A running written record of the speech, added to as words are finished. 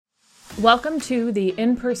Welcome to the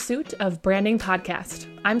In Pursuit of Branding podcast.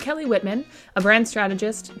 I'm Kelly Whitman, a brand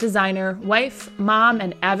strategist, designer, wife, mom,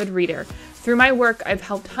 and avid reader. Through my work, I've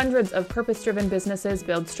helped hundreds of purpose-driven businesses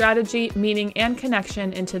build strategy, meaning, and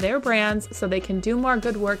connection into their brands so they can do more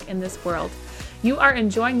good work in this world. You are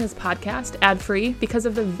enjoying this podcast ad-free because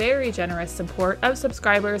of the very generous support of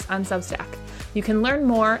subscribers on Substack. You can learn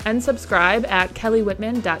more and subscribe at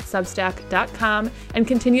kellywhitman.substack.com and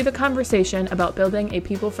continue the conversation about building a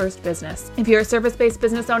people-first business. If you're a service-based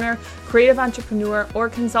business owner, creative entrepreneur, or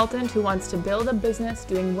consultant who wants to build a business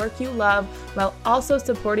doing work you love while also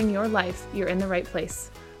supporting your life, you're in the right place.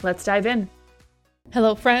 Let's dive in.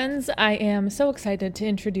 Hello, friends. I am so excited to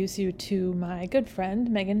introduce you to my good friend,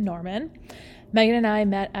 Megan Norman. Megan and I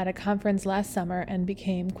met at a conference last summer and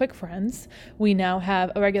became quick friends. We now have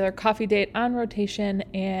a regular coffee date on rotation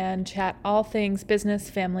and chat all things business,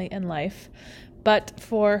 family, and life. But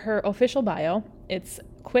for her official bio, it's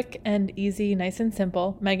quick and easy, nice and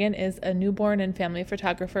simple. Megan is a newborn and family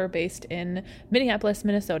photographer based in Minneapolis,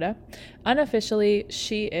 Minnesota. Unofficially,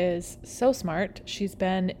 she is so smart. She's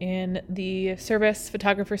been in the service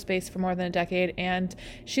photographer space for more than a decade, and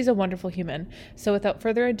she's a wonderful human. So without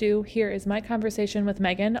further ado, here is my conversation with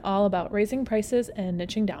Megan, all about raising prices and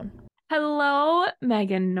niching down. Hello,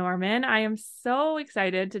 Megan Norman. I am so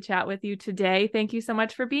excited to chat with you today. Thank you so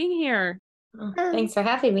much for being here. Oh, thanks for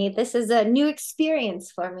having me. This is a new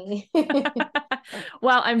experience for me.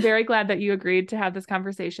 Well, I'm very glad that you agreed to have this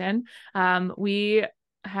conversation. We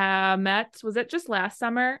have met, was it just last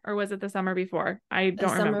summer or was it the summer before? I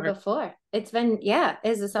don't remember. Summer before. It's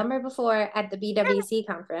the summer before at the BWC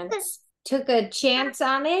conference. Took a chance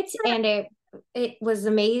on it and it was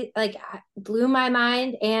amazing. Like, blew my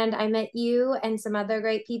mind, and I met you and some other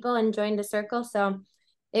great people and joined a circle. So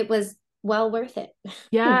it was well worth it.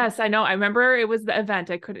 Yes, I know. I remember it was the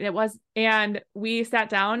event. And we sat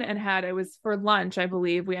down and it was for lunch, I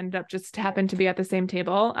believe. We ended up just happened to be at the same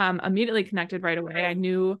table, immediately connected right away. I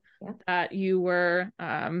knew that you were,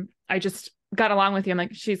 I just got along with you. I'm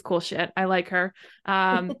like, she's cool shit. I like her.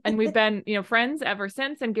 And we've been, friends ever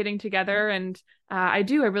since and getting together. And I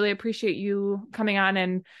really appreciate you coming on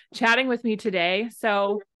and chatting with me today.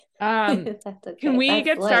 So That's okay. can we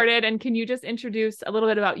get started, and can you just introduce a little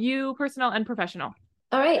bit about you, personal and professional?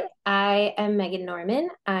 All right. I am Megan Norman.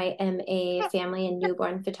 I am a family and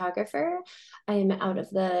newborn photographer. I'm out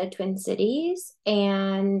of the Twin Cities,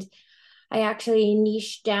 and I actually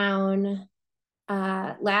niched down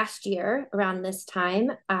last year around this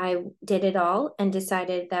time. I did it all and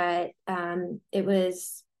decided that it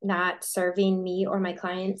was not serving me or my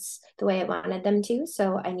clients the way I wanted them to.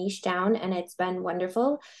 So I niched down, and it's been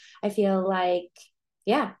wonderful. I feel like,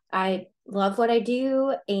 I love what I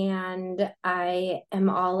do, and I am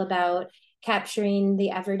all about capturing the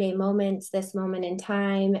everyday moments, this moment in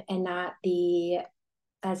time, and not the,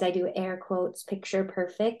 as I do air quotes, picture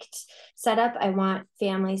perfect setup. I want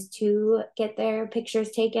families to get their pictures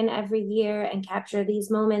taken every year and capture these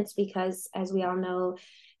moments because, as we all know,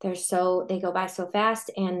 they go by so fast,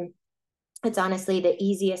 and it's honestly the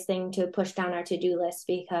easiest thing to push down our to-do list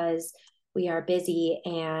because we are busy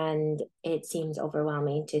and it seems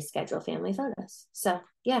overwhelming to schedule family photos. So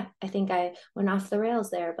I think I went off the rails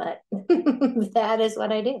there, but that is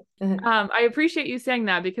what I do. I appreciate you saying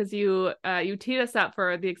that because you teed us up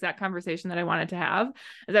for the exact conversation that I wanted to have.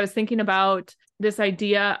 As I was thinking about this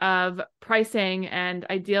idea of pricing and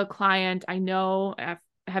ideal client, I know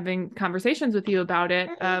having conversations with you about it,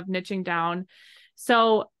 of niching down.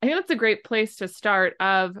 So I think that's a great place to start.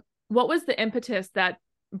 Of what was the impetus that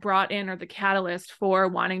brought in, or the catalyst for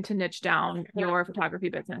wanting to niche down your photography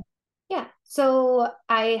business? Yeah. So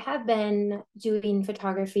I have been doing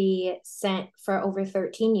photography for over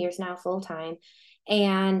 13 years now, full time.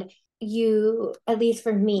 And at least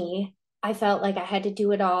for me, I felt like I had to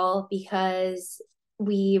do it all because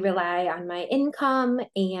we rely on my income.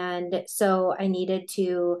 And so I needed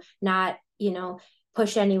to not,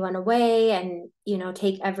 push anyone away and,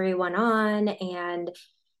 take everyone on. And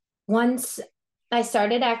once I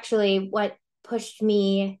started, actually, what pushed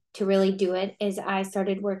me to really do it is I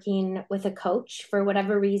started working with a coach. For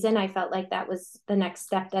whatever reason, I felt like that was the next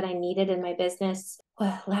step that I needed in my business.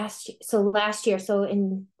 Well,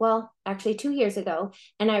 actually 2 years ago,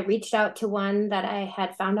 and I reached out to one that I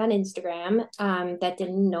had found on Instagram that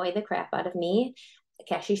didn't annoy the crap out of me,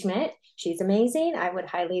 Cassie Schmidt. She's amazing. I would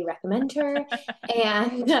highly recommend her.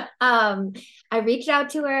 And I reached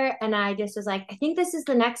out to her, and I just was like, I think this is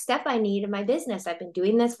the next step I need in my business. I've been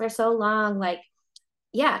doing this for so long. Like,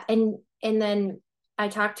 and then I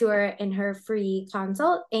talked to her in her free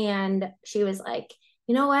consult, and she was like,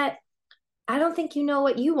 you know what? I don't think you know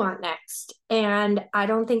what you want next. And I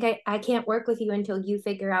don't think I can't work with you until you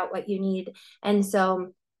figure out what you need. And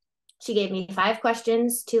so she gave me 5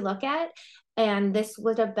 questions to look at. And this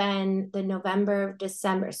would have been the November,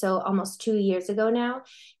 December, so almost 2 years ago now.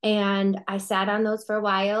 And I sat on those for a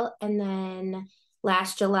while. And then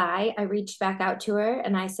last July, I reached back out to her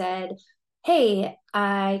and I said, hey,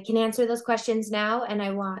 I can answer those questions now. And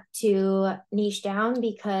I want to niche down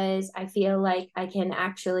because I feel like I can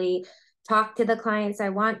actually talk to the clients I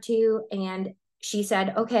want to. And she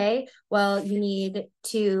said, okay, well, you need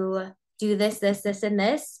to do this, this, this, and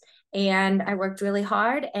this. And I worked really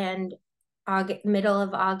hard. And middle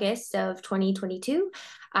of August of 2022,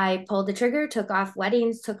 I pulled the trigger, took off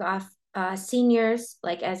weddings, took off seniors,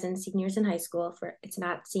 like as in seniors in high school. For it's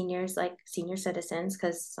not seniors like senior citizens,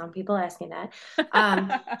 because some people asking that.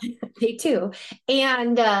 They too.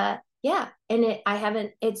 And yeah, and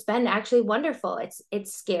it's been actually wonderful.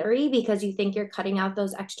 It's scary because you think you're cutting out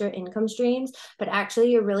those extra income streams, but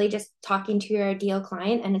actually you're really just talking to your ideal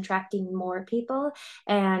client and attracting more people.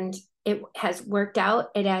 And it has worked out.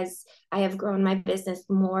 I have grown my business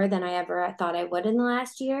more than I ever thought I would in the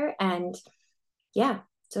last year. And yeah,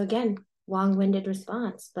 so again, long-winded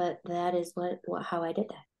response, but that is how I did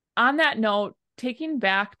that. On that note, taking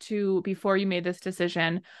back to before you made this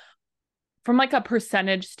decision, from like a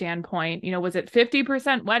percentage standpoint, was it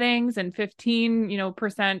 50% weddings and 15,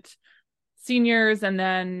 percent seniors and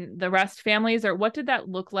then the rest families, or what did that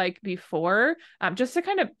look like before? Just to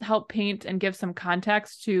kind of help paint and give some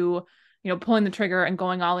context to, pulling the trigger and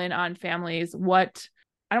going all in on families.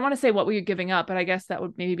 I don't want to say what were you giving up, but I guess that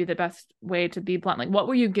would maybe be the best way to be blunt. Like, what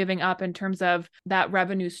were you giving up in terms of that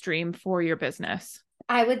revenue stream for your business?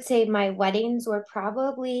 I would say my weddings were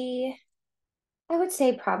probably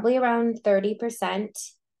around 30%.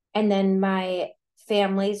 And then my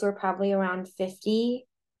families were probably around 50.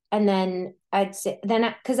 And then I'd say,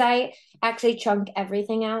 because I actually chunk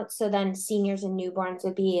everything out. So then seniors and newborns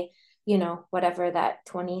would be, whatever that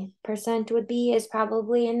 20% would be is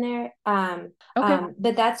probably in there. Okay.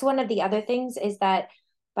 But that's one of the other things is that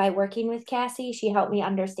by working with Cassie, she helped me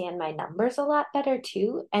understand my numbers a lot better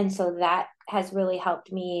too. And so that has really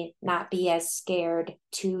helped me not be as scared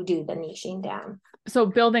to do the niching down. So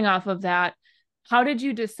building off of that, how did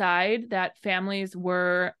you decide that families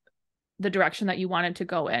were the direction that you wanted to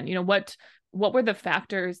go in? What were the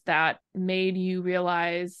factors that made you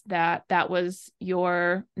realize that that was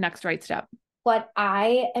your next right step? What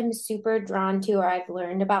I am super drawn to, or I've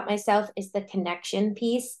learned about myself, is the connection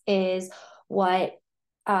piece is what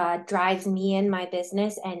drives me in my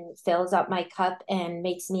business and fills up my cup and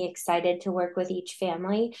makes me excited to work with each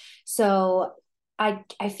family. So I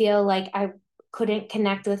feel like I couldn't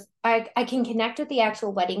connect with I can connect with the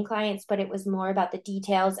actual wedding clients, but it was more about the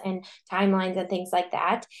details and timelines and things like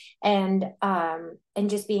that. And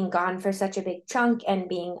just being gone for such a big chunk and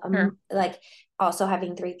being Sure. like also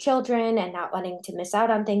having 3 children and not wanting to miss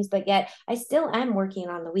out on things, but yet I still am working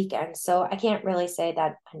on the weekends. So I can't really say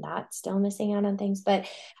that I'm not still missing out on things, but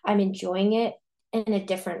I'm enjoying it in a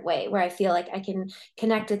different way where I feel like I can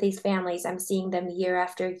connect with these families. I'm seeing them year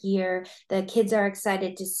after year. The kids are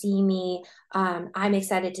excited to see me. I'm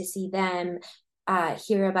excited to see them,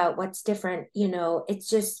 hear about what's different.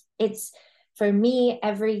 It's for me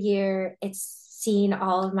every year, it's seeing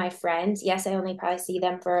all of my friends. Yes, I only probably see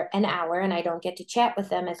them for an hour and I don't get to chat with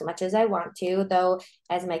them as much as I want to, though,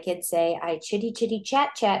 as my kids say, I chitty chitty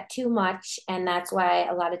chat too much. And that's why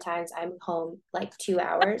a lot of times I'm home like 2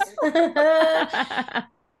 hours.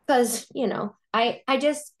 Because,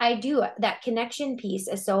 I do that connection piece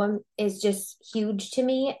is just huge to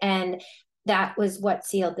me. And that was what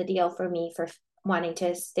sealed the deal for me for wanting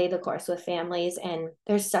to stay the course with families. And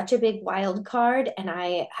there's such a big wild card. And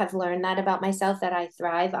I have learned that about myself, that I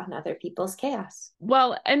thrive on other people's chaos.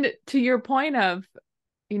 Well, and to your point of,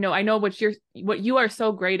 I know what you are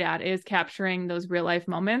so great at is capturing those real life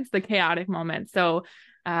moments, the chaotic moments. So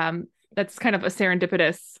that's kind of a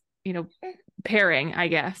serendipitous, pairing, I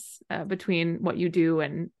guess, between what you do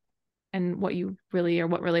and what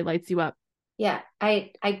really lights you up. Yeah, I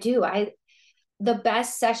do. The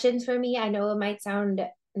best sessions for me, I know it might sound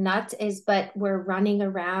nuts, but we're running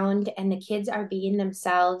around and the kids are being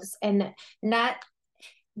themselves, and not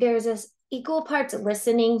there's this equal parts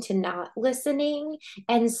listening to not listening.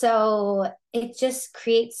 And so it just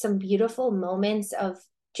creates some beautiful moments of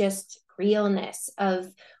just realness of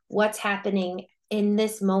what's happening in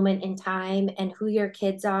this moment in time and who your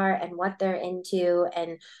kids are and what they're into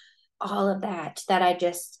and all of that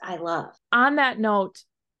I love. On that note,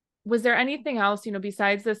 was there anything else,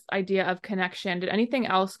 besides this idea of connection? Did anything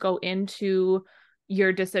else go into,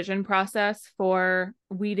 your decision process for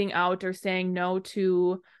weeding out or saying no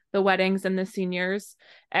to the weddings and the seniors?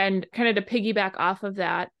 And kind of to piggyback off of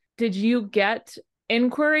that, did you get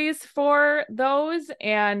inquiries for those?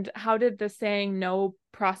 And how did the saying no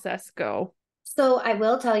process go? So I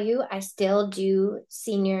will tell you, I still do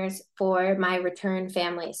seniors for my return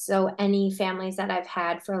families. So any families that I've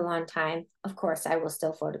had for a long time, of course, I will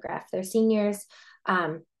still photograph their seniors,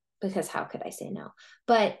 because how could I say no?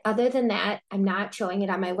 But other than that, I'm not showing it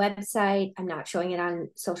on my website. I'm not showing it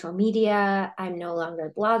on social media. I'm no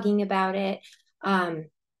longer blogging about it.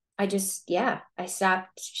 I just, yeah, I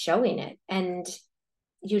stopped showing it. And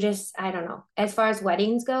I don't know. As far as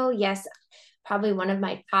weddings go, yes, probably one of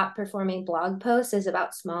my top performing blog posts is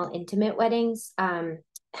about small, intimate weddings. And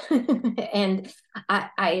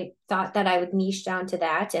I thought that I would niche down to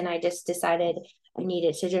that. And I just decided I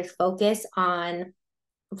needed to just focus on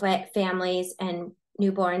families and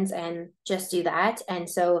newborns and just do that. And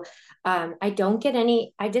so I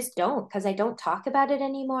just don't, because I don't talk about it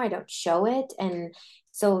anymore. I don't show it. And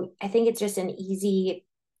so I think it's just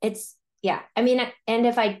yeah. I mean, and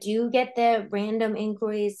if I do get the random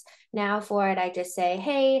inquiries now for it, I just say,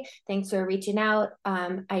 hey, thanks for reaching out.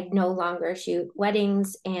 I no longer shoot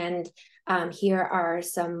weddings, and here are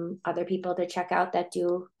some other people to check out that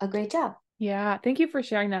do a great job. Yeah, thank you for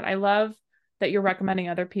sharing that. I love that you're recommending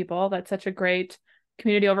other people. That's such a great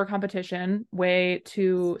community over competition way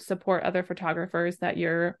to support other photographers that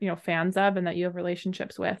you're, fans of and that you have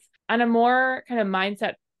relationships with. On a more kind of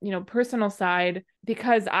mindset, personal side,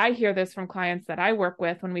 because I hear this from clients that I work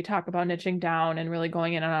with when we talk about niching down and really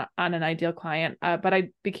going in on an ideal client. But I'd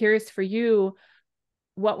be curious for you,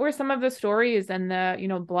 what were some of the stories and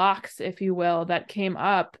the, blocks, if you will, that came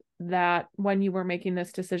up that when you were making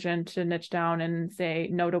this decision to niche down and say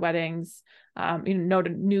no to weddings, no to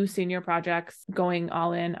new senior projects, going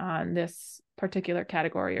all in on this particular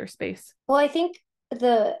category or space? Well, I think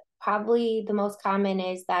probably the most common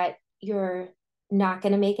is that you're not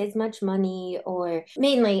going to make as much money, or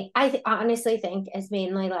mainly, honestly think is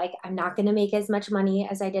mainly like, I'm not going to make as much money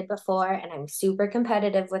as I did before. And I'm super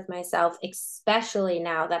competitive with myself, especially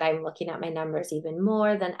now that I'm looking at my numbers even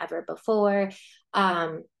more than ever before.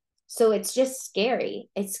 So it's just scary.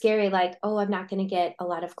 It's scary, like, oh, I'm not going to get a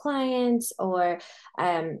lot of clients, or,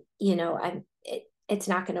 it's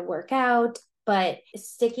not going to work out. But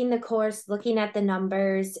sticking the course, looking at the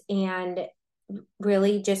numbers, and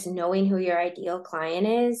really just knowing who your ideal client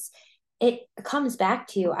is, it comes back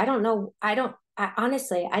to you.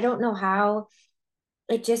 Honestly, I don't know how.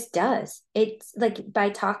 It just does. It's like by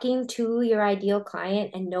talking to your ideal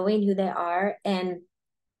client and knowing who they are, and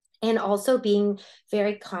also being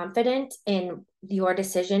very confident in your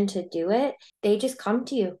decision to do it, they just come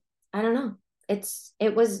to you. I don't know.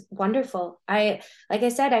 It was wonderful. Like I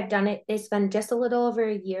said, I've done it. It's been just a little over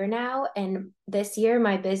a year now. And this year,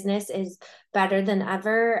 my business is better than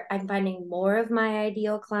ever. I'm finding more of my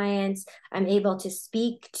ideal clients. I'm able to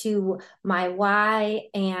speak to my why,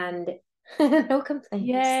 and no complaints.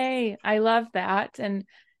 Yay. I love that. And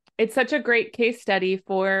it's such a great case study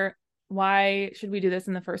for why should we do this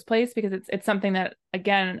in the first place? Because it's something that,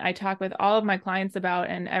 again, I talk with all of my clients about,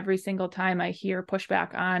 and every single time I hear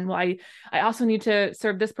pushback on, well, I also need to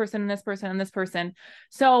serve this person and this person and this person.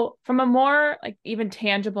 So from a more like even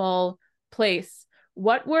tangible place,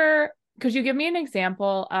 could you give me an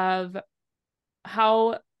example of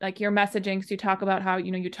how, like, your messaging? So you talk about how,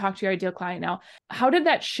 you talk to your ideal client now. How did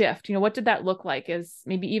that shift? What did that look like? Is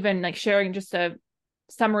maybe even like sharing just a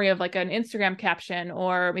summary of like an Instagram caption,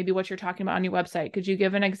 or maybe what you're talking about on your website. Could you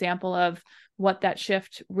give an example of what that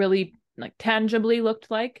shift really like tangibly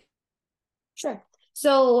looked like? Sure.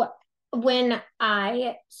 So when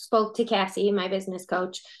I spoke to Cassie, my business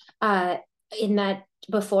coach, in that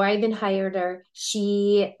before I even hired her,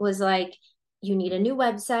 she was like, you need a new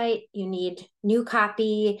website, you need new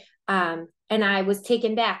copy. And I was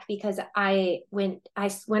taken back because when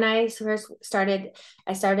I first started,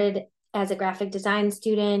 I started as a graphic design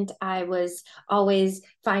student. I was always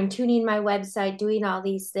fine tuning my website, doing all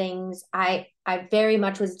these things. I very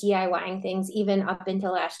much was DIYing things even up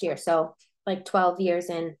until last year. So like 12 years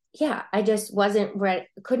in. Yeah, I just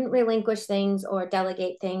couldn't relinquish things or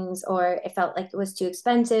delegate things, or it felt like it was too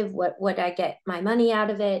expensive. What would I get my money out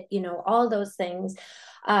of it? All those things.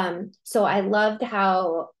 So I loved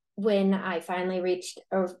how when I finally reached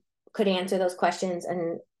or could answer those questions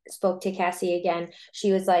and spoke to Cassie again,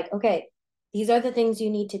 she was like, okay, these are the things you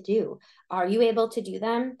need to do. Are you able to do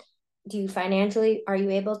them? Are you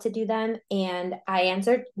able to do them? And I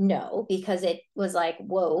answered no, because it was like,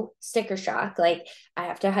 whoa, sticker shock. Like, I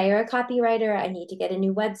have to hire a copywriter. I need to get a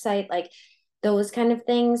new website, like those kind of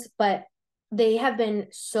things. But they have been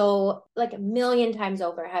so, like, a million times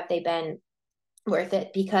over have they been worth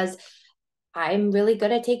it, because I'm really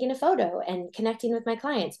good at taking a photo and connecting with my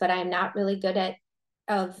clients, but I'm not really good at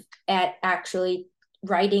actually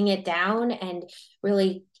writing it down and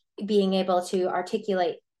really being able to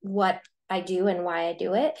articulate what I do and why I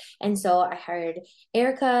do it. And so I hired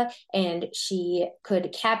Erica, and she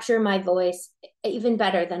could capture my voice even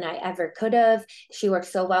better than I ever could have. She worked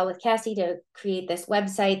so well with Cassie to create this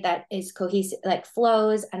website that is cohesive, like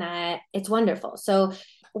flows, and it's wonderful. So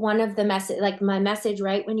one of the message, like my message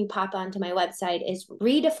right when you pop onto my website, is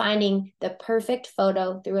redefining the perfect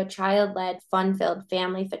photo through a child-led, fun-filled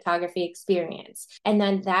family photography experience. And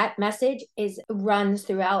then that message runs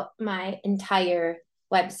throughout my entire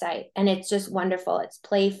website, and it's just wonderful. It's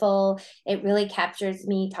playful. It really captures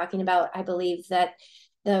me talking about, I believe, that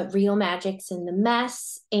the real magic's in the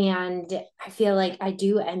mess, and I feel like I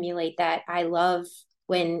do emulate that. I love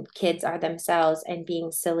when kids are themselves and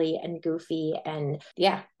being silly and goofy. And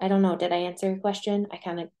yeah, I don't know. Did I answer your question? I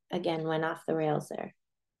kind of, again, went off the rails there.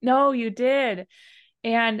 No, you did.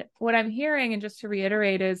 And what I'm hearing, and just to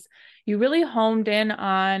reiterate, is you really honed in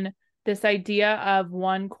on this idea of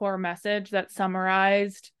one core message that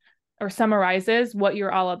summarizes what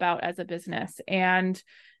you're all about as a business. And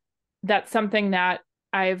that's something that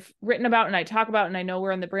I've written about and I talk about, and I know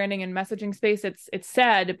we're in the branding and messaging space. It's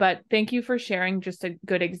said, but thank you for sharing just a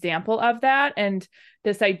good example of that. And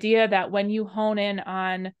this idea that when you hone in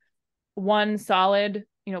on one solid,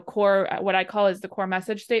 core, what I call is the core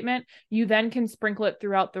message statement, you then can sprinkle it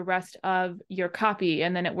throughout the rest of your copy.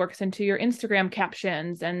 And then it works into your Instagram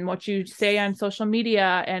captions and what you say on social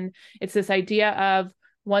media. And it's this idea of,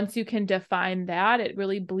 once you can define that, it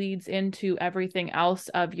really bleeds into everything else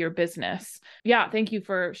of your business. Yeah, thank you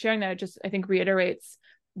for sharing that. It just, I think, reiterates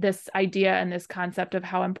this idea and this concept of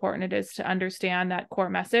how important it is to understand that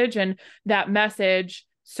core message, and that message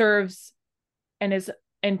serves and is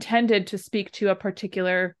intended to speak to a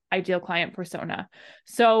particular ideal client persona.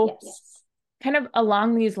 So Yes. kind of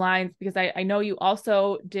along these lines, because I know you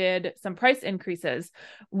also did some price increases.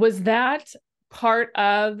 Was that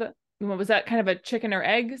was that kind of a chicken or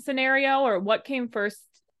egg scenario, or what came first,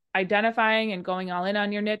 identifying and going all in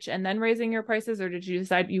on your niche and then raising your prices? Or did you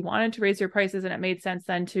decide you wanted to raise your prices and it made sense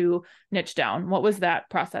then to niche down? What was that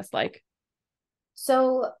process like?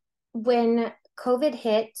 So when COVID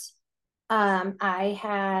hit, I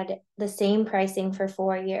had the same pricing for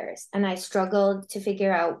 4 years, and I struggled to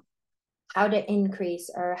figure out how to increase,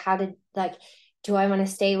 or how to, like, do I want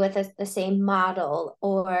to stay with the same model,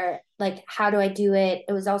 or like, how do I do it?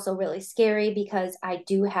 It was also really scary because I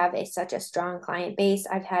do have such a strong client base.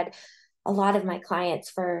 I've had a lot of my clients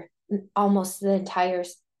for almost the entire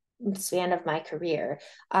span of my career,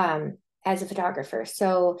 as a photographer.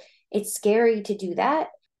 So it's scary to do that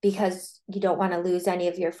because you don't want to lose any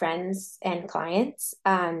of your friends and clients.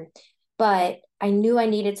 But I knew I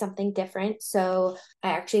needed something different. So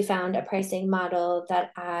I actually found a pricing model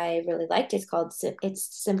that I really liked. It's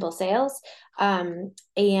Simple Sales.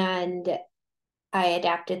 And I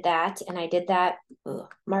adapted that, and I did that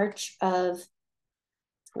March of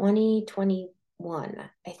 2021,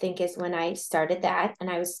 I think, is when I started that. And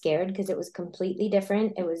I was scared because it was completely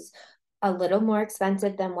different. It was a little more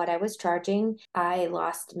expensive than what I was charging. I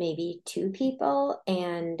lost maybe 2 people,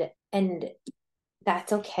 and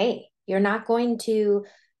that's okay. You're not going to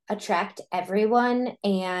attract everyone,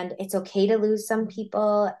 and it's okay to lose some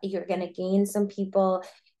people. You're going to gain some people.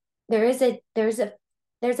 There's a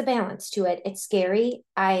balance to it. It's scary.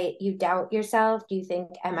 You doubt yourself. Do you think,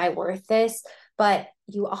 am I worth this? But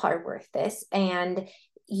you are worth this. And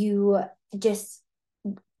you just,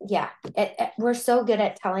 yeah, we're so good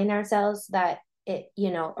at telling ourselves that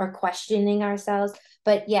or questioning ourselves.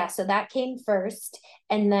 But yeah, so that came first.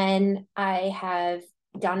 And then I have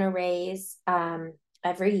done a raise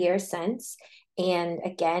every year since. And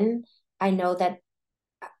again, I know that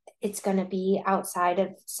it's going to be outside of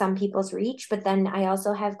some people's reach, but then I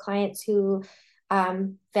also have clients who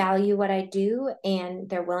value what I do, and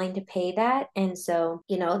they're willing to pay that. And so,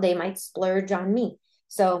 they might splurge on me.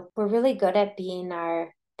 So we're really good at being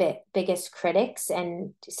our biggest critics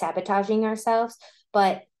and sabotaging ourselves.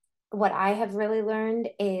 But what I have really learned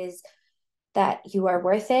is that you are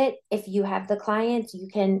worth it. If you have the clients, you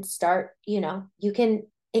can start, you can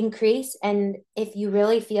increase. And if you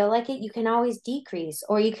really feel like it, you can always decrease,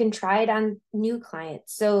 or you can try it on new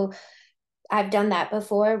clients. So I've done that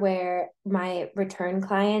before, where my return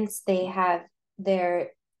clients, they have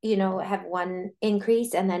have one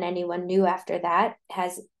increase, and then anyone new after that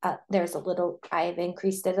I've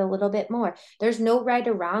increased it a little bit more. There's no right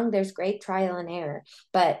or wrong. There's great trial and error.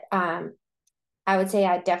 But I would say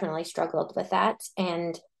I definitely struggled with that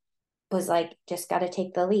and was like, just got to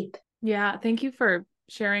take the leap. Yeah. Thank you for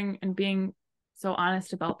sharing and being so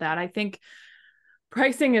honest about that. I think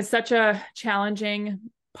pricing is such a challenging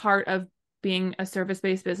part of being a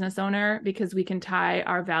service-based business owner because we can tie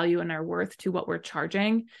our value and our worth to what we're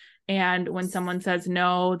charging. And when someone says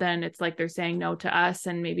no, then it's like they're saying no to us.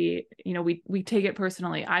 And maybe, we take it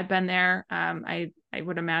personally. I've been there. I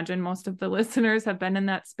would imagine most of the listeners have been in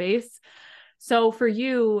that space. So for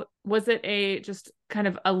you, was it just kind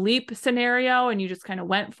of a leap scenario and you just kind of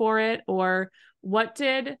went for it? Or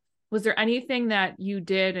was there anything that you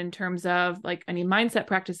did in terms of like any mindset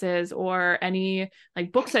practices or any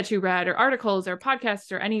like books that you read or articles or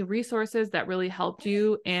podcasts or any resources that really helped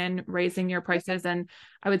you in raising your prices? And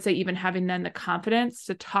I would say even having then the confidence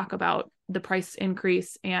to talk about the price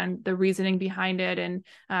increase and the reasoning behind it and,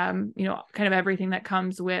 kind of everything that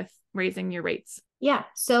comes with raising your rates. Yeah.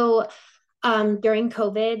 So during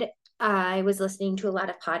COVID, I was listening to a lot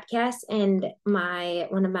of podcasts, and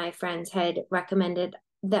one of my friends had recommend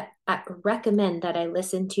that I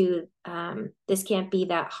listen to This Can't Be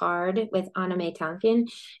That Hard with Anna Mae Tonkin,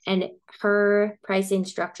 and her pricing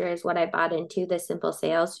structure is what I bought into, the Simple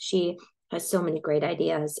Sales. She has so many great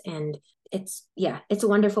ideas, and it's a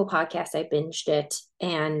wonderful podcast. I binged it,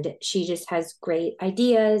 and she just has great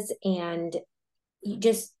ideas and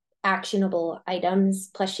just actionable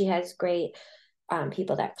items. Plus, she has great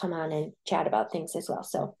people that come on and chat about things as well.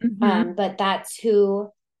 So, but that's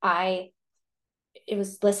who it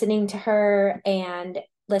was listening to her and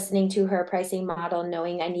listening to her pricing model,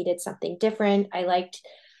 knowing I needed something different.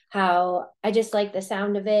 I just like the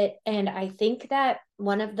sound of it. And I think that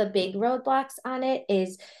one of the big roadblocks on it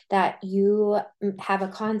is that you have a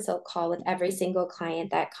consult call with every single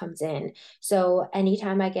client that comes in. So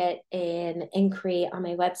anytime I get an inquiry on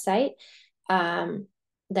my website,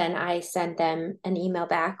 then I send them an email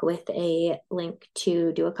back with a link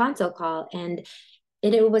to do a consult call. And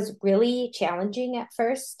it was really challenging at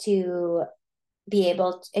first to be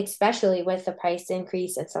able to, especially with the price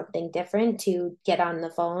increase and something different, to get on the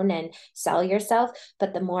phone and sell yourself.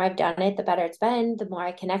 But the more I've done it, the better it's been, the more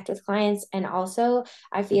I connect with clients. And also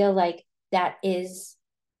I feel like that is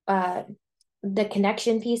the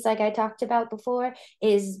connection piece, like I talked about before,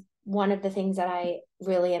 is one of the things that I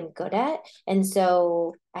really am good at. And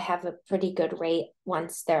so I have a pretty good rate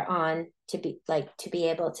once they're on to be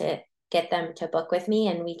able to get them to book with me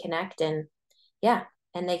and we connect, and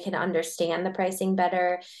and they can understand the pricing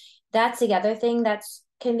better. That's the other thing that's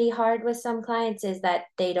can be hard with some clients, is that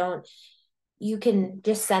you can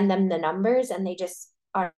just send them the numbers and they just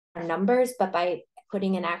are numbers, but by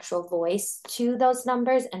putting an actual voice to those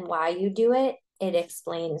numbers and why you do it, it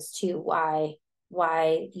explains to why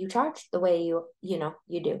you charge the way you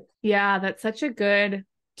do. Yeah, that's such a good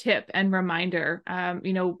tip and reminder.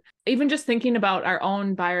 Even just thinking about our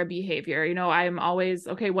own buyer behavior, I'm always,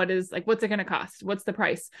 okay, what's it going to cost? What's the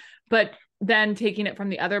price? But then taking it from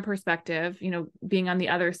the other perspective, being on the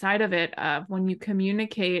other side of it, when you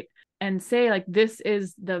communicate and say like, this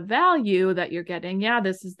is the value that you're getting. Yeah,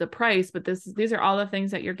 this is the price, but these are all the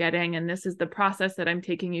things that you're getting. And this is the process that I'm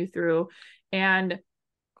taking you through. And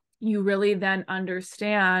you really then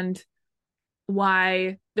understand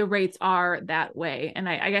why the rates are that way. And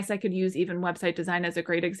I guess I could use even website design as a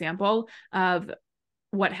great example of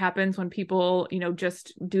what happens when people,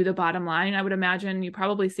 just do the bottom line. I would imagine you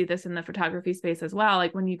probably see this in the photography space as well.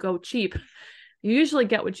 Like when you go cheap, you usually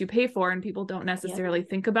get what you pay for, and people don't necessarily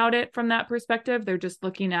think about it from that perspective. They're just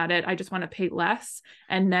looking at it, I just want to pay less.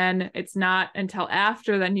 And then it's not until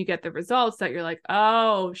after then you get the results that you're like,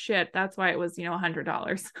 oh shit, that's why it was,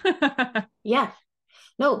 $100. Yeah,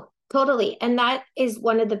 no, totally. And that is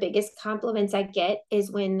one of the biggest compliments I get,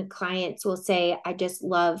 is when clients will say, I just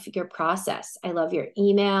love your process. I love your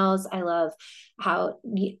emails. I love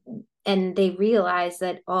and they realize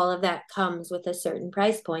that all of that comes with a certain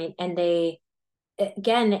price point. And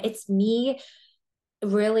again, it's me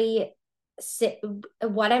really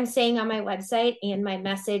what I'm saying on my website and my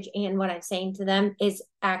message and what I'm saying to them is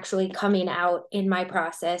actually coming out in my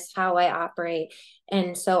process, how I operate.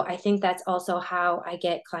 And so I think that's also how I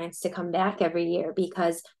get clients to come back every year,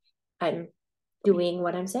 because I'm doing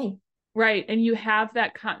what I'm saying. Right. And you have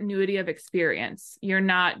that continuity of experience. You're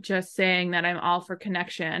not just saying that I'm all for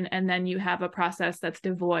connection, and then you have a process that's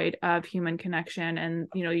devoid of human connection. And,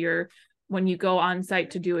 when you go on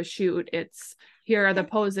site to do a shoot, it's here are the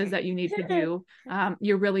poses that you need to do.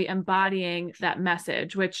 You're really embodying that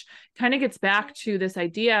message, which kind of gets back to this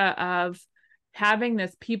idea of having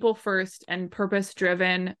this people first and purpose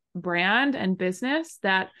driven brand and business,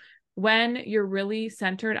 that when you're really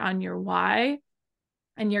centered on your why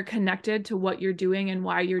and you're connected to what you're doing and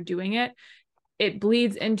why you're doing it, it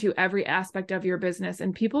bleeds into every aspect of your business.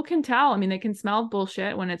 And people can tell. I mean, they can smell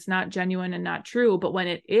bullshit when it's not genuine and not true, but when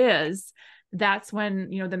it is, that's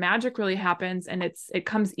when, you know, the magic really happens, and it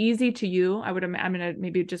comes easy to you. I'm going to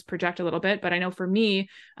maybe just project a little bit, but I know for me,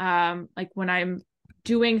 like when I'm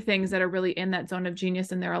doing things that are really in that zone of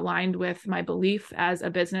genius and they're aligned with my belief as a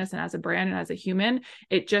business and as a brand and as a human,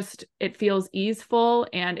 it feels easeful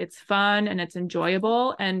and it's fun and it's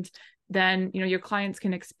enjoyable. And then, you know, your clients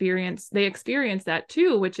can experience that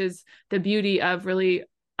too, which is the beauty of really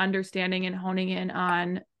understanding and honing in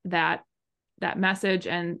on that message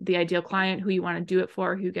and the ideal client, who you want to do it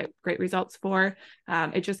for, who you get great results for.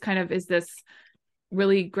 It just kind of is this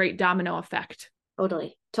really great domino effect.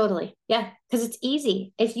 Totally. Yeah. Because it's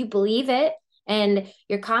easy. If you believe it and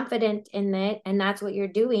you're confident in it and that's what you're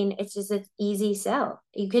doing, it's just an easy sell.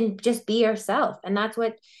 You can just be yourself, and that's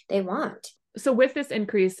what they want. So with this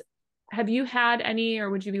increase, have you had any,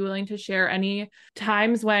 or would you be willing to share any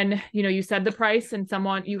times when, you know, you said the price and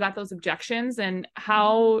you got those objections, and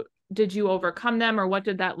how did you overcome them, or what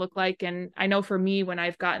did that look like? And I know for me, when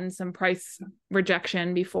I've gotten some price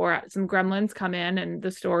rejection before, some gremlins come in and the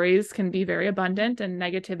stories can be very abundant, and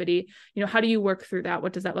negativity, you know, how do you work through that?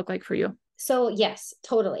 What does that look like for you? So yes,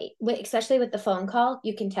 totally. Especially with the phone call,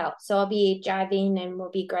 you can tell. So I'll be driving and we'll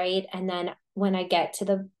be great. And then when I get to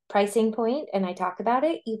the pricing point and I talk about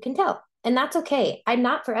it, you can tell. And that's okay. I'm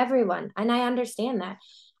not for everyone. And I understand that.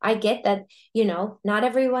 I get that, you know, not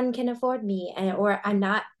everyone can afford me, or I'm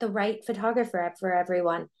not the right photographer for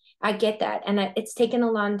everyone. I get that. And it's taken a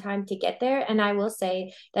long time to get there. And I will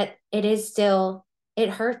say that it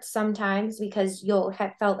hurts sometimes, because you'll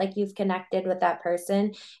have felt like you've connected with that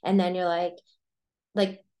person. And then you're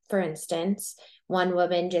like, for instance, one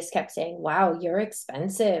woman just kept saying, wow, you're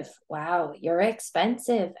expensive. Wow, you're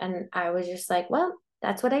expensive. And I was just like, well,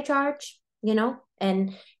 that's what I charge, you know,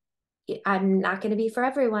 and I'm not going to be for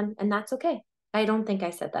everyone, and that's okay. I don't think I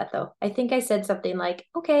said that though. I think I said something like,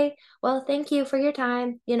 okay, well, thank you for your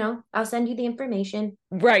time. You know, I'll send you the information.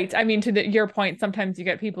 Right. I mean, your point, sometimes you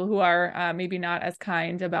get people who are maybe not as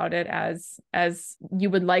kind about it as you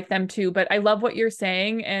would like them to. But I love what you're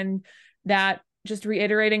saying, and that just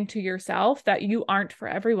reiterating to yourself that you aren't for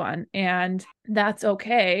everyone, and that's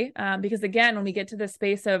okay. Because again, when we get to the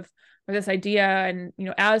space of, or this idea, and, you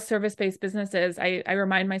know, as service-based businesses, I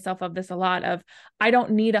remind myself of this a lot of, I don't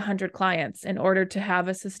need 100 clients in order to have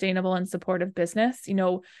a sustainable and supportive business. You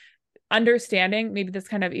know, understanding, maybe this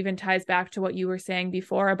kind of even ties back to what you were saying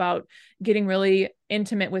before about getting really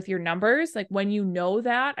intimate with your numbers. Like when you know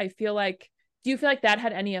that, do you feel like that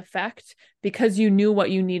had any effect because you knew what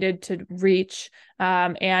you needed to reach,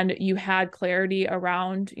 and you had clarity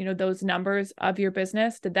around, you know, those numbers of your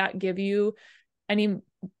business? Did that give you any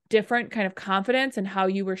different kind of confidence in how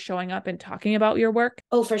you were showing up and talking about your work?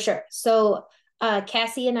 Oh, for sure. So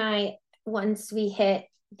Cassie and I, once we hit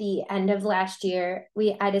the end of last year,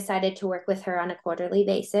 I decided to work with her on a quarterly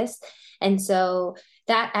basis. And so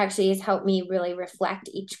that actually has helped me really reflect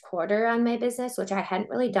each quarter on my business, which I hadn't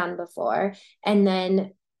really done before. And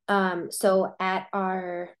then so at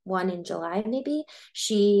our one in July, maybe,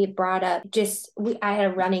 she brought up I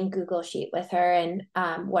had a running Google sheet with her. And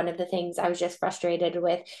one of the things I was just frustrated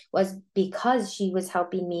with was, because she was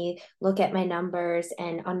helping me look at my numbers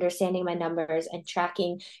and understanding my numbers and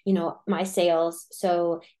tracking, you know, my sales.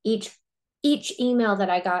 So each email that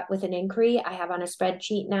I got with an inquiry, I have on a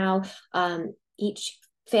spreadsheet now. Each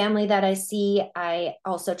family that I see, I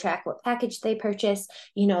also track what package they purchase.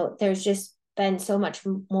 You know, there's just been so much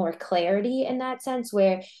more clarity in that sense,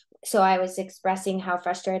 so I was expressing how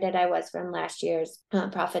frustrated I was from last year's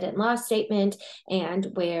profit and loss statement, and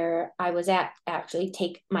where I was at actually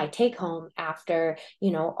take home after,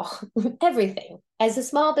 you know, everything. As a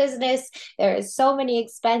small business, there is so many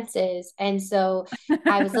expenses. And so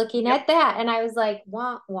I was looking at that and I was like,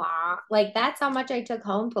 wah, wah, like that's how much I took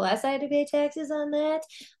home. Plus I had to pay taxes on that.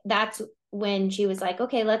 That's when she was like,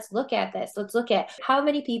 okay, let's look at this. Let's look at how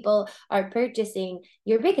many people are purchasing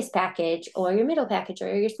your biggest package or your middle package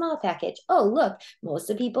or your small package. Oh, look, most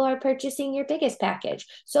of the people are purchasing your biggest package.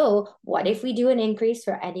 So what if we do an increase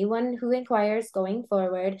for anyone who inquires going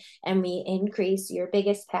forward, and we increase your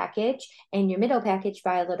biggest package and your middle package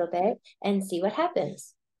by a little bit and see what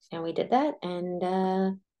happens? And we did that,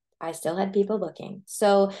 and I still had people booking.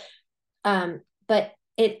 So, but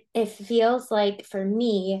it feels like for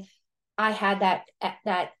me, I had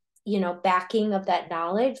that you know, backing of that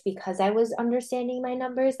knowledge, because I was understanding my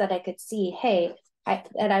numbers, that I could see, hey,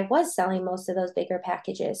 I was selling most of those bigger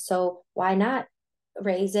packages, so why not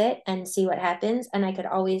raise it and see what happens? And I could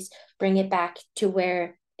always bring it back to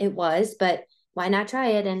where it was. But why not try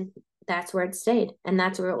it? And that's where it stayed. And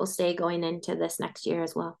that's where it will stay going into this next year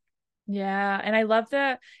as well. Yeah. And I love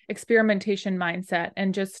the experimentation mindset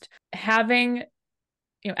and just having,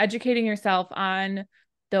 educating yourself on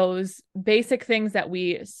those basic things that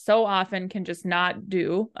we so often can just not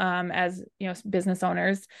do as, business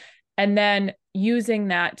owners. And then using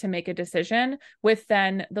that to make a decision with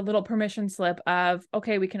then the little permission slip of,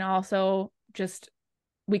 okay, we can also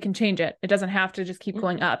we can change it. It doesn't have to just keep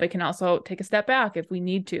going up. It can also take a step back if we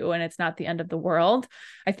need to, and it's not the end of the world.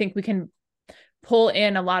 I think we can pull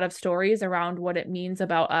in a lot of stories around what it means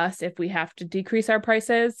about us if we have to decrease our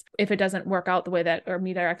prices, if it doesn't work out the way that or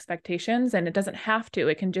meet our expectations. And it doesn't have to.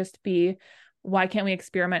 It can just be, why can't we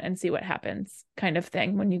experiment and see what happens kind of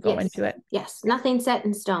thing when you go into it. Yes. Nothing set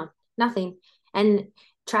in stone. Nothing. And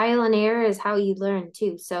trial and error is how you learn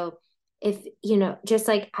too. So if, just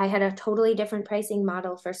like I had a totally different pricing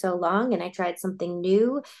model for so long and I tried something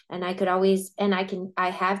new and I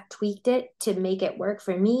have tweaked it to make it work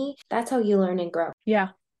for me. That's how you learn and grow. Yeah.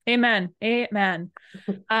 Amen. Amen.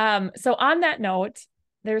 So on that note,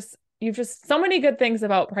 you've just so many good things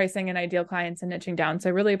about pricing and ideal clients and niching down. So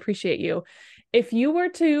I really appreciate you. If you were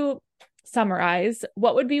to summarize,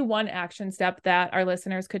 what would be one action step that our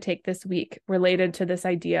listeners could take this week related to this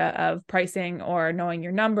idea of pricing or knowing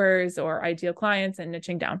your numbers or ideal clients and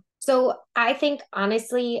niching down? So I think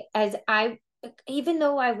honestly, even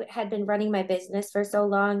though I had been running my business for so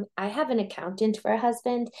long, I have an accountant for a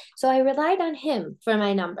husband. So I relied on him for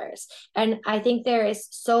my numbers. And I think there is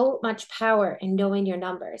so much power in knowing your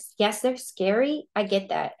numbers. Yes, they're scary. I get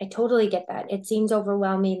that. I totally get that. It seems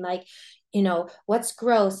overwhelming. Like, what's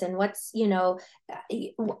gross and what's,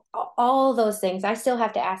 all those things. I still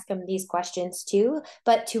have to ask him these questions too.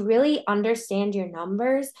 But to really understand your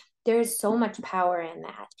numbers, there's so much power in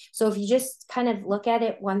that. So if you just kind of look at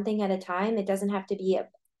it one thing at a time, it doesn't have to be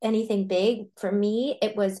anything big. For me,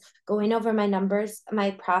 it was going over my numbers,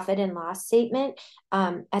 my profit and loss statement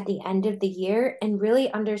at the end of the year, and really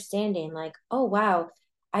understanding like, oh, wow,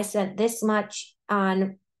 I spent this much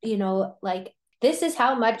on, like, this is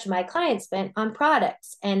how much my client spent on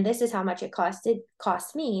products, and this is how much it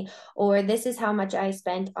cost me, or this is how much I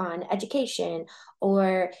spent on education,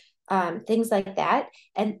 or things like that.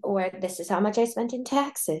 Or this is how much I spent in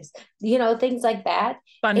taxes, things like that.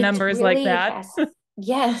 Fun numbers really like that.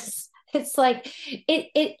 Yes. It's like,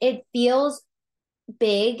 it feels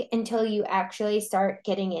big until you actually start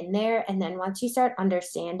getting in there. And then once you start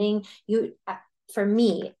understanding, for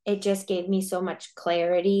me, it just gave me so much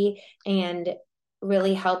clarity and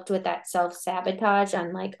really helped with that self-sabotage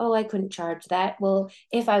on like, oh, I couldn't charge that. Well,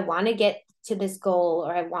 if I want to get to this goal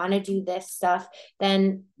or I want to do this stuff,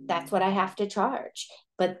 then that's what I have to charge.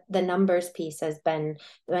 But the numbers piece has been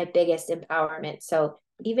my biggest empowerment. So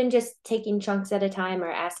even just taking chunks at a time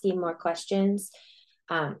or asking more questions,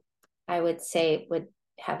 I would say would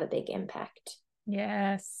have a big impact.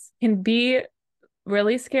 Yes. Can be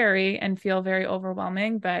really scary and feel very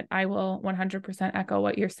overwhelming, but I will 100% echo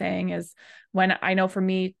what you're saying is when I know for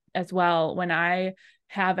me as well, when I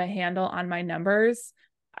have a handle on my numbers,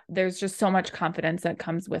 there's just so much confidence that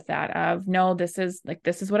comes with that of, no, this is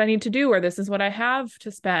what I need to do, or this is what I have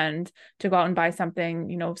to spend to go out and buy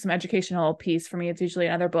something, some educational piece. For me, it's usually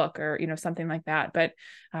another book or, something like that. But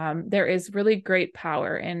there is really great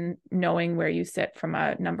power in knowing where you sit from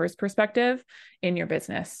a numbers perspective in your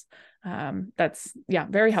business. That's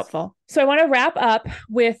very helpful. So I want to wrap up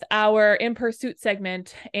with our In Pursuit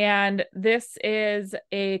segment. And this is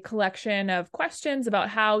a collection of questions about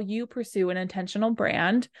how you pursue an intentional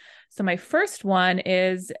brand. So my first one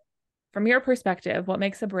is, from your perspective, what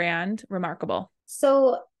makes a brand remarkable?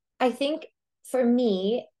 So I think for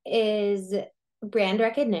me is brand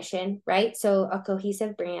recognition, right? So a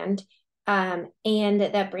cohesive brand, and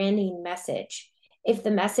that branding message. If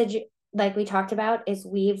the message, like we talked about, is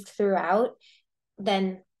weaved throughout,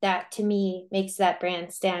 then that to me makes that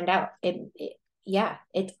brand stand out.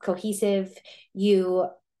 It's cohesive. You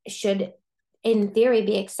should, in theory,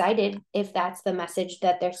 be excited if that's the message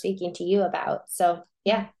that they're speaking to you about. So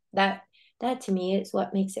that to me is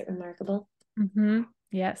what makes it remarkable. Mm-hmm.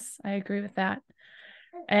 Yes, I agree with that.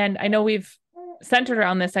 And I know we've centered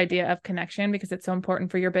around this idea of connection because it's so important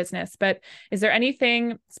for your business, but is there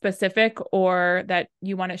anything specific or that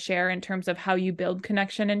you want to share in terms of how you build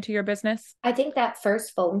connection into your business? I think that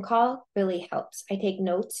first phone call really helps. I take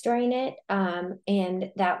notes during it.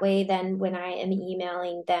 And that way, then when I am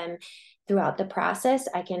emailing them throughout the process,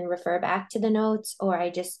 I can refer back to the notes, or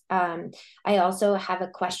I also have a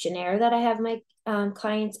questionnaire that I have my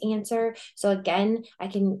clients answer. So again, I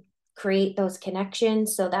can create those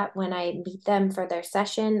connections so that when I meet them for their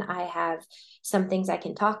session, I have some things I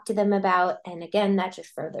can talk to them about. And again, that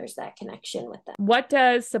just furthers that connection with them. What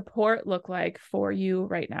does support look like for you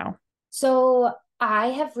right now? So I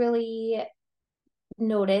have really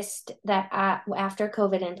noticed that after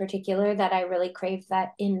COVID in particular, that I really craved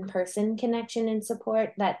that in-person connection and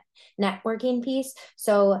support, that networking piece.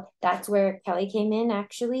 So that's where Kelly came in.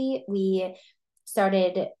 Actually, we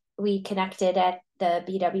connected at the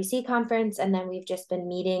BWC conference, and then we've just been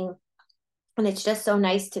meeting. And it's just so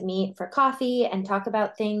nice to meet for coffee and talk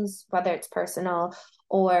about things, whether it's personal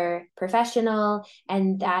or professional.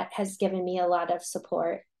 And that has given me a lot of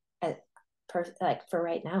support, like for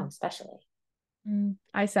right now, especially.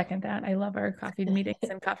 I second that. I love our coffee meetings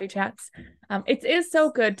and coffee chats. It is so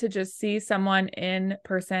good to just see someone in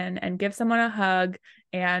person and give someone a hug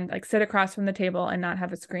and like sit across from the table and not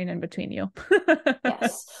have a screen in between you.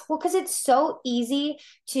 Yes. Well, because it's so easy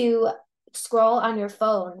to scroll on your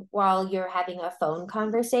phone while you're having a phone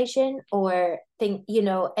conversation or think,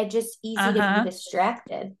 it's just easy to be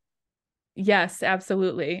distracted. Yes,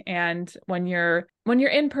 absolutely. And when you're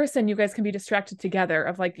in person, you guys can be distracted together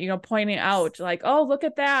of like, pointing out like, oh, look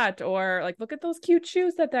at that, or like, look at those cute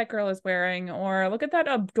shoes that girl is wearing, or look at that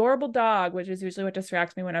adorable dog, which is usually what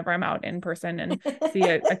distracts me whenever I'm out in person and see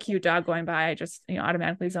a cute dog going by. I just,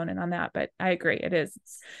 automatically zone in on that. But I agree.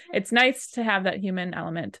 It's nice to have that human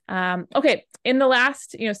element. Okay. In the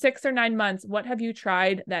last, 6 or 9 months, what have you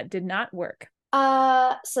tried that did not work?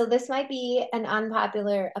 So this might be an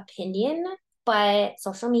unpopular opinion, but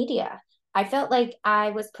social media. I felt like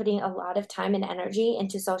I was putting a lot of time and energy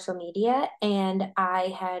into social media, and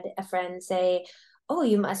I had a friend say, "Oh,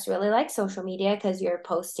 you must really like social media because you're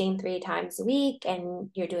posting 3 times a week and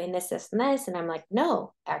you're doing this, this, and this." And I'm like,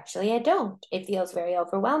 "No, actually, I don't. It feels very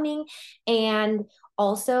overwhelming." And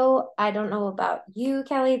also, I don't know about you,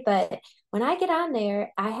 Kelly, but when I get on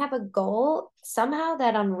there, I have a goal somehow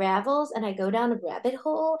that unravels and I go down a rabbit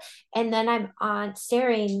hole, and then I'm on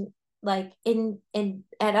staring like in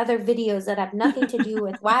at other videos that have nothing to do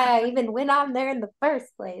with why I even went on there in the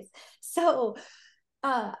first place. So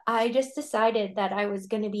I just decided that I was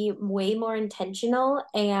going to be way more intentional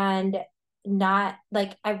and not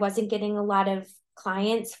like I wasn't getting a lot of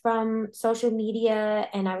clients from social media,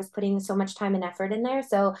 and I was putting so much time and effort in there.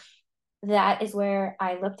 So that is where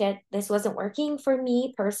I looked at this wasn't working for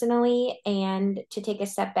me personally, and to take a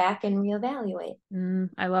step back and reevaluate.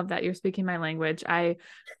 I love that. You're speaking my language. The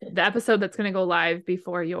episode that's going to go live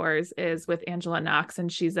before yours is with Angela Knox,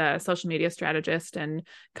 and she's a social media strategist and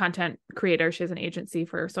content creator. She has an agency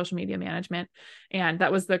for social media management. And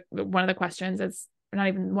that was one of the questions. It's not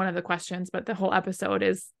even one of the questions, but the whole episode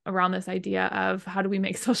is around this idea of how do we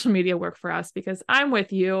make social media work for us? Because I'm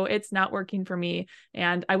with you, it's not working for me.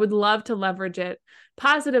 And I would love to leverage it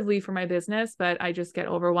positively for my business, but I just get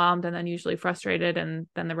overwhelmed and then usually frustrated. And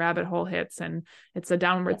then the rabbit hole hits and it's a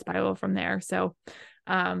downward spiral from there. So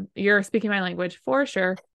you're speaking my language for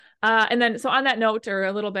sure. And then, so on that note, or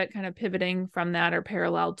a little bit kind of pivoting from that or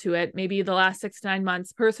parallel to it, maybe the last 6 to 9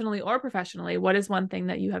 months, personally or professionally, what is one thing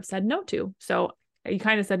that you have said no to? So you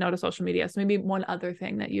kind of said no to social media. So maybe one other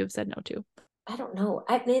thing that you have said no to. I don't know.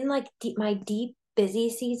 I'm in like my deep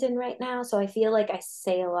busy season right now. So I feel like I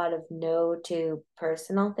say a lot of no to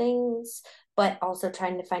personal things, but also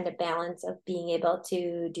trying to find a balance of being able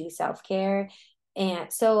to do self-care.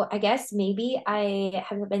 And so I guess maybe I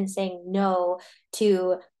have been saying no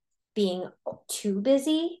to being too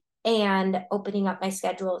busy and opening up my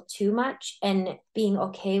schedule too much and being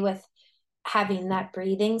okay with having that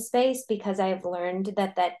breathing space, because I've learned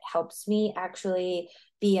that helps me actually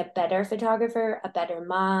be a better photographer, a better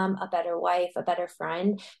mom, a better wife, a better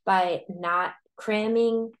friend by not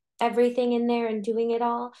cramming everything in there and doing it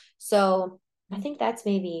all. So I think that's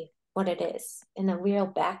maybe what it is. In a real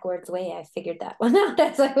backwards way, I figured that one out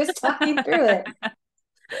as I was talking through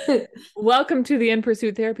it. Welcome to the In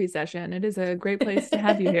Pursuit therapy session. It is a great place to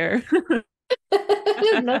have you here.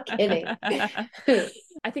 No kidding.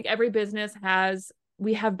 I think every business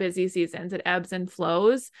we have busy seasons. It ebbs and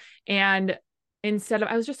flows. And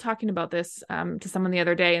I was just talking about this to someone the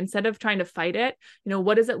other day, instead of trying to fight it,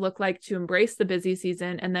 what does it look like to embrace the busy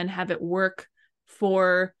season and then have it work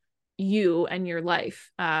for you and your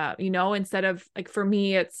life? Instead of like, for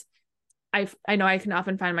me, I know I can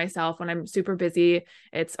often find myself when I'm super busy,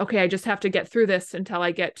 it's okay, I just have to get through this until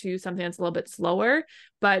I get to something that's a little bit slower,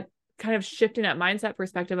 but kind of shifting that mindset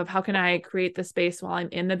perspective of how can I create the space while I'm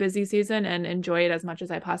in the busy season and enjoy it as much as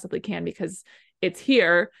I possibly can because it's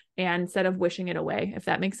here, and instead of wishing it away, if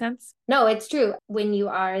that makes sense. No, it's true. When you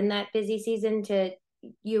are in that busy season,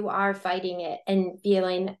 you are fighting it and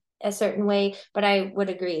feeling a certain way, but I would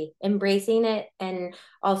agree, embracing it and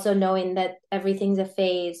also knowing that everything's a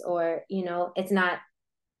phase, or, it's not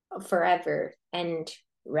forever, and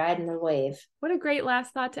riding the wave. What a great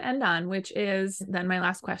last thought to end on, which is then my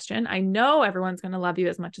last question. I know everyone's going to love you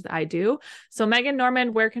as much as I do. So Megan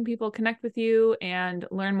Norman, where can people connect with you and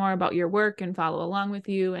learn more about your work and follow along with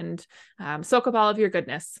you and soak up all of your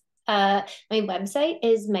goodness? My website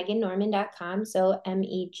is megannorman.com. So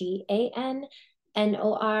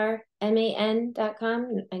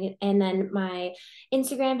megannorman.com. And then my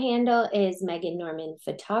Instagram handle is Megan Norman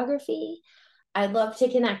Photography. I'd love to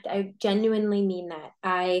connect. I genuinely mean that.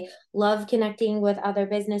 I love connecting with other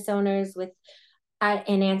business owners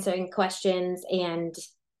and answering questions. And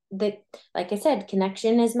like I said,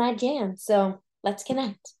 connection is my jam. So let's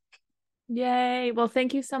connect. Yay. Well,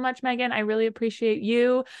 thank you so much, Megan. I really appreciate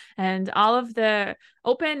you and all of the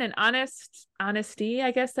open and honesty,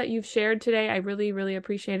 I guess, that you've shared today. I really, really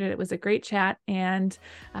appreciate it. It was a great chat. And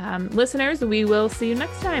listeners, we will see you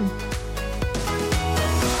next time.